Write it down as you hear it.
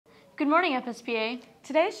Good morning, FSPA.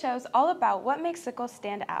 Today's show is all about what makes Sickles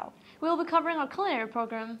stand out. We will be covering our culinary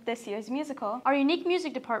program, This year's musical, our unique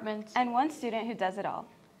music department, and one student who does it all.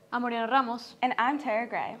 I'm Oriana Ramos. And I'm Tara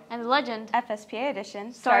Gray. And the legend, FSPA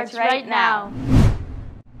edition, starts right now.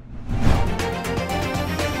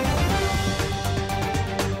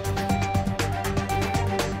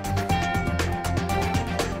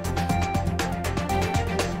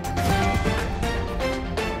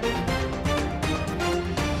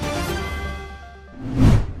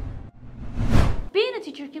 Being a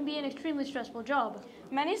teacher can be an extremely stressful job.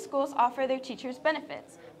 Many schools offer their teachers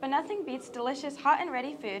benefits, but nothing beats delicious hot and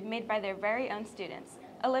ready food made by their very own students.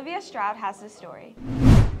 Olivia Stroud has the story.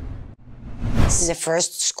 This is the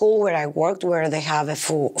first school where I worked where they have a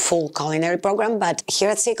full culinary program, but here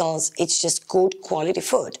at Sickles, it's just good quality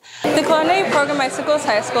food. The culinary program at Sickles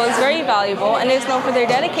High School is very valuable and is known for their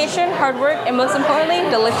dedication, hard work, and most importantly,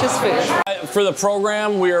 delicious food. For the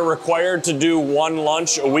program, we are required to do one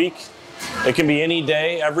lunch a week. It can be any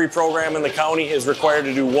day. Every program in the county is required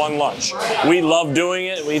to do one lunch. We love doing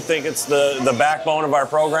it. We think it's the backbone of our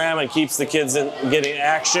program and keeps the kids getting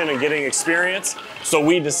action and getting experience. So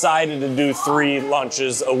we decided to do 3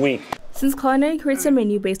 lunches a week. Since culinary creates a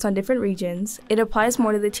menu based on different regions, it applies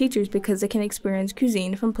more to the teachers because they can experience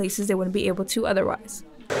cuisine from places they wouldn't be able to otherwise.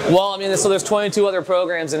 Well, so there's 22 other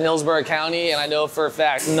programs in Hillsborough County, and I know for a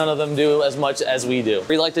fact none of them do as much as we do.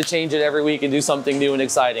 We like to change it every week and do something new and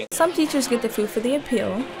exciting. Some teachers get the food for the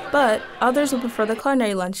appeal, but others will prefer the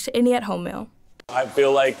culinary lunch to any at-home meal. I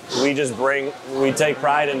feel like we take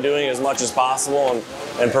pride in doing as much as possible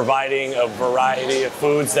and providing a variety of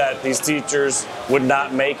foods that these teachers would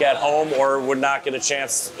not make at home or would not get a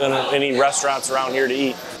chance in any restaurants around here to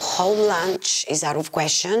eat. Home lunch is out of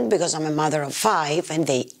question because I'm a mother of 5 and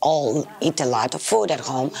they all eat a lot of food at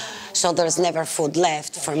home, so there's never food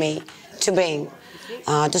left for me to bring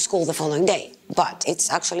to school the following day. But it's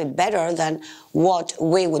actually better than what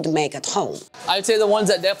we would make at home. I'd say the ones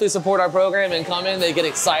that definitely support our program and come in, they get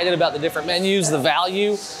excited about the different menus, the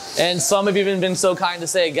value, and some have even been so kind to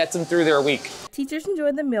say it gets them through their week. Teachers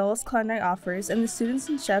enjoy the meals culinary offers, and the students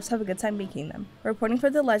and chefs have a good time making them. Reporting for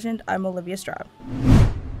The Legend, I'm Olivia Stroud.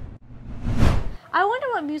 I wonder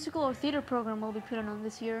what musical or theater program will be put on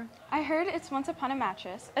this year. I heard it's Once Upon a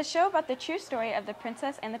Mattress, a show about the true story of the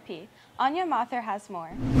Princess and the Pea. Anya Mather has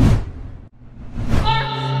more.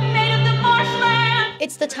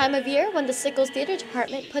 It's the time of year when the Sickles Theater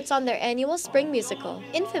Department puts on their annual spring musical.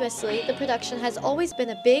 Infamously, the production has always been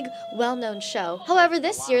a big, well-known show. However,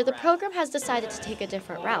 this year, the program has decided to take a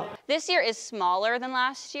different route. This year is smaller than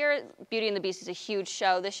last year. Beauty and the Beast is a huge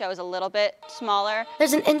show. This show is a little bit smaller.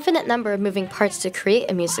 There's an infinite number of moving parts to create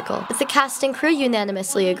a musical, but the cast and crew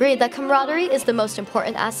unanimously agreed that camaraderie is the most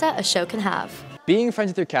important asset a show can have. Being friends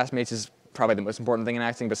with your castmates is probably the most important thing in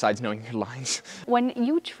acting besides knowing your lines. When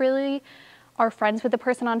you truly are friends with the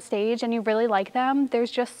person on stage and you really like them,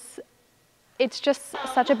 it's just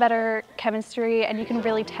such a better chemistry, and you can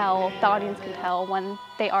really tell, the audience can tell when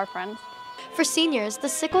they are friends. For seniors, the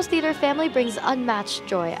Sickles Theater family brings unmatched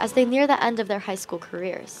joy as they near the end of their high school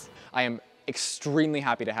careers. I am extremely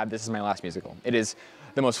happy to have this as my last musical. It is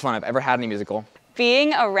the most fun I've ever had in a musical.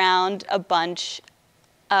 Being around a bunch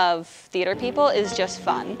of theater people is just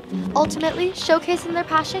fun. Ultimately, showcasing their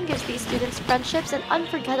passion gives these students friendships and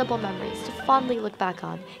unforgettable memories to fondly look back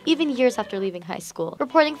on, even years after leaving high school.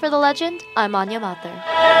 Reporting for The Legend, I'm Anya Mather.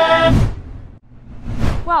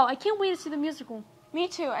 Wow, I can't wait to see the musical. Me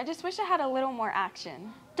too. I just wish I had a little more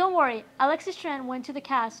action. Don't worry, Alexis Tran went to the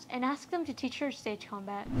cast and asked them to teach her stage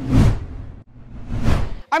combat.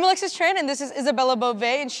 I'm Alexis Tran, and this is Isabella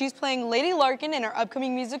Beauvais, and she's playing Lady Larkin in our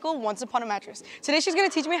upcoming musical, Once Upon a Mattress. Today she's going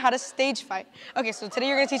to teach me how to stage fight. Okay, so today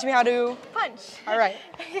you're going to teach me how to... punch. All right,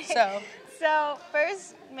 so... So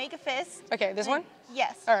first, make a fist. Okay, this one?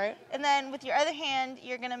 Yes. All right. And then with your other hand,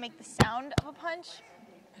 you're going to make the sound of a punch.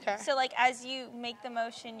 Okay. So like as you make the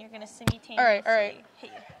motion, you're going to simultaneously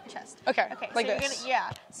hit your chest. Okay, okay. like so this.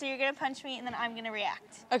 So you're going to punch me, and then I'm going to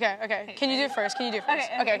react. Okay. Can you do it first?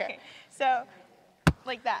 Okay. So...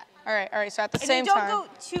 like that. All right. So at the and same time. Don't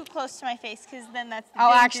go too close to my face, because then that's the I'll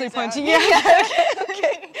danger actually zone. punch you. Yeah.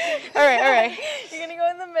 Okay. All right. You're gonna go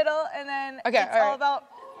in the middle, and then it's all about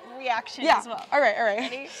reaction as well. All right.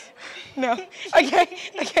 Ready? No. Okay.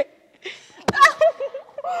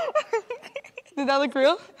 Did that look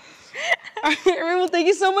real? All right, everyone. Well, thank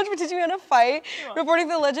you so much for teaching me how to fight. Reporting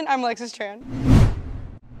for The Legend, I'm Alexis Tran.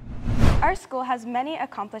 Our school has many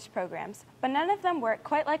accomplished programs, but none of them work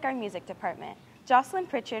quite like our music department. Jocelyn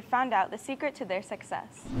Pritchard found out the secret to their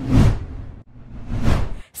success.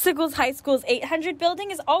 Sickles High School's 800 building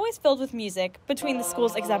is always filled with music between the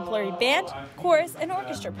school's exemplary band, chorus, and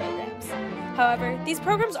orchestra programs. However, these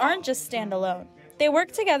programs aren't just standalone. They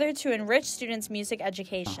work together to enrich students' music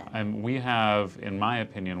education. We have, in my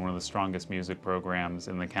opinion, one of the strongest music programs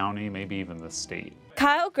in the county, maybe even the state.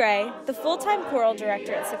 Kyle Gray, the full-time choral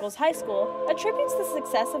director at Sickles High School, attributes the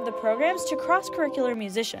success of the programs to cross-curricular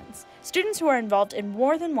musicians, students who are involved in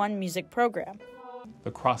more than one music program.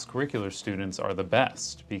 The cross-curricular students are the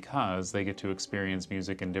best because they get to experience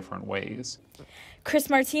music in different ways. Chris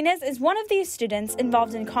Martinez is one of these students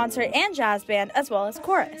involved in concert and jazz band as well as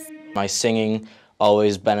chorus. My singing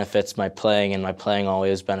always benefits my playing, and my playing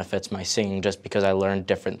always benefits my singing just because I learn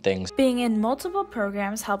different things. Being in multiple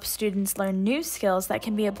programs helps students learn new skills that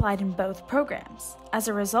can be applied in both programs. As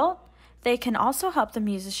a result, they can also help the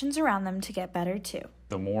musicians around them to get better too.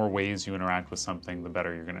 The more ways you interact with something, the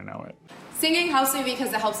better you're going to know it. Singing helps me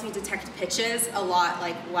because it helps me detect pitches a lot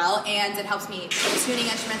well, and it helps me tuning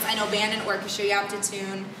instruments. I know band and orchestra, you have to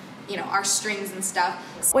tune, our strings and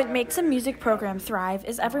stuff. What makes a music program thrive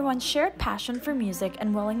is everyone's shared passion for music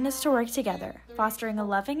and willingness to work together, fostering a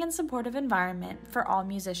loving and supportive environment for all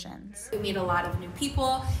musicians. We meet a lot of new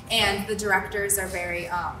people, and the directors are very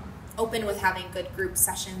open with having good group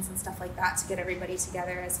sessions and stuff like that to get everybody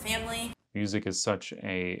together as family. Music is such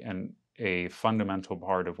a fundamental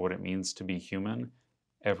part of what it means to be human.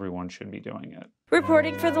 Everyone should be doing it.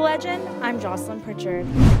 Reporting for The Legend, I'm Jocelyn Pritchard.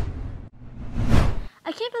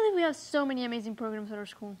 I can't believe we have so many amazing programs at our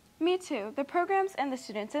school. Me too. The programs and the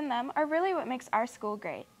students in them are really what makes our school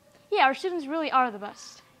great. Yeah, our students really are the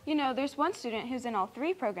best. There's one student who's in all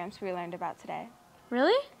 3 programs we learned about today.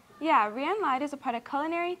 Really? Yeah, Rianne Lyde is a part of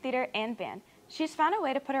culinary, theater, and band. She's found a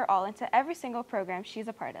way to put her all into every single program she's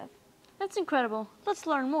a part of. That's incredible. Let's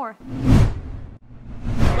learn more.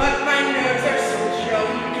 But my nerves are so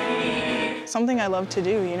jumpy. Something I love to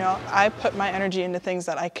do, I put my energy into things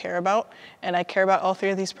that I care about, and I care about all 3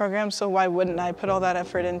 of these programs, so why wouldn't I put all that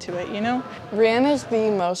effort into it, Rianne is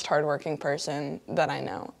the most hardworking person that I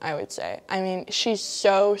know, I would say. I mean, she's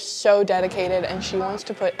so dedicated, and she wants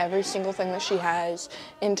to put every single thing that she has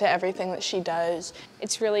into everything that she does.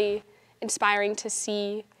 It's really inspiring to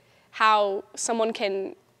see how someone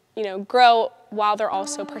can grow while they're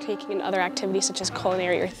also partaking in other activities such as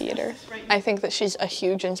culinary or theater. I think that she's a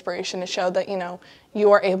huge inspiration to show that,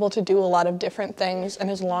 you are able to do a lot of different things, and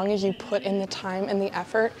as long as you put in the time and the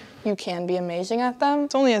effort, you can be amazing at them.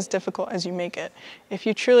 It's only as difficult as you make it. If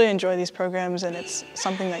you truly enjoy these programs and it's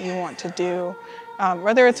something that you want to do,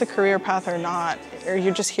 whether it's a career path or not, or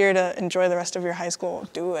you're just here to enjoy the rest of your high school,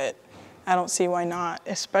 do it. I don't see why not,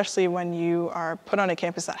 especially when you are put on a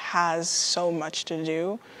campus that has so much to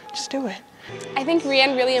do. Just do it. I think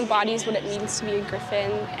Rianne really embodies what it means to be a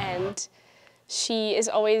Griffin, and she is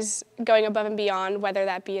always going above and beyond, whether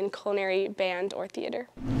that be in culinary, band, or theater.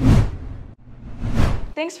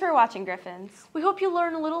 Thanks for watching, Griffins. We hope you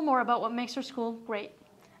learn a little more about what makes our school great.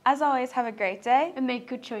 As always, have a great day and make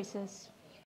good choices.